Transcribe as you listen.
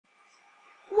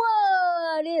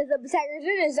my name is Sackers, and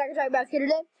it's Sackers back here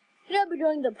today. Today I'll be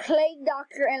doing the Plague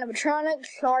Doctor animatronic.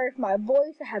 Sorry for my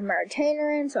voice, I have my retainer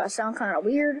in, so I sound kind of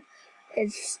weird.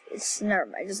 It's never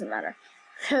mind, it doesn't matter.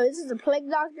 So this is the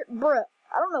Plague Doctor, bruh.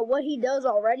 I don't know what he does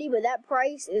already, but that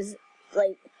price is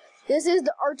like, this is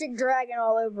the Arctic Dragon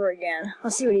all over again.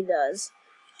 Let's see what he does.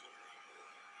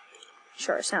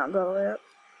 Sure, sounds all the way up.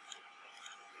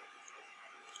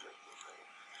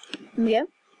 Yeah.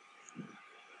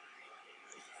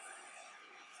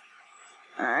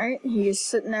 Alright, he's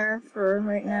sitting there for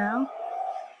right now.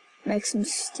 Make some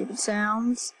stupid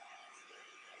sounds.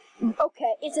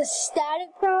 Okay, it's a static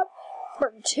prop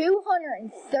for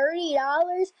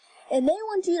 $230, and they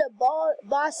want you to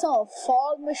buy some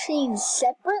fog machines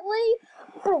separately?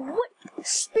 Bro, what?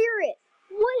 Spirit,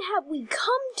 what have we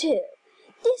come to?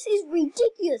 This is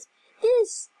ridiculous.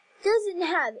 This doesn't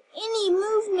have any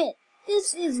movement.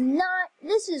 This is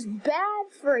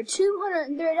bad for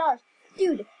 $230.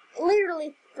 Dude,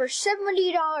 literally, for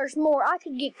 $70 more, I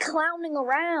could get clowning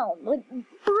around. Like,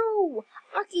 bro,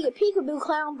 I could get Peekaboo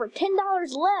Clown for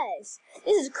 $10 less.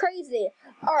 This is crazy.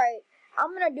 Alright,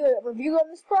 I'm gonna do a review on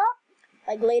this prop,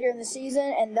 like, later in the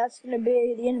season, and that's gonna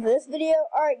be the end of this video.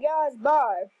 Alright, guys,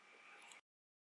 bye.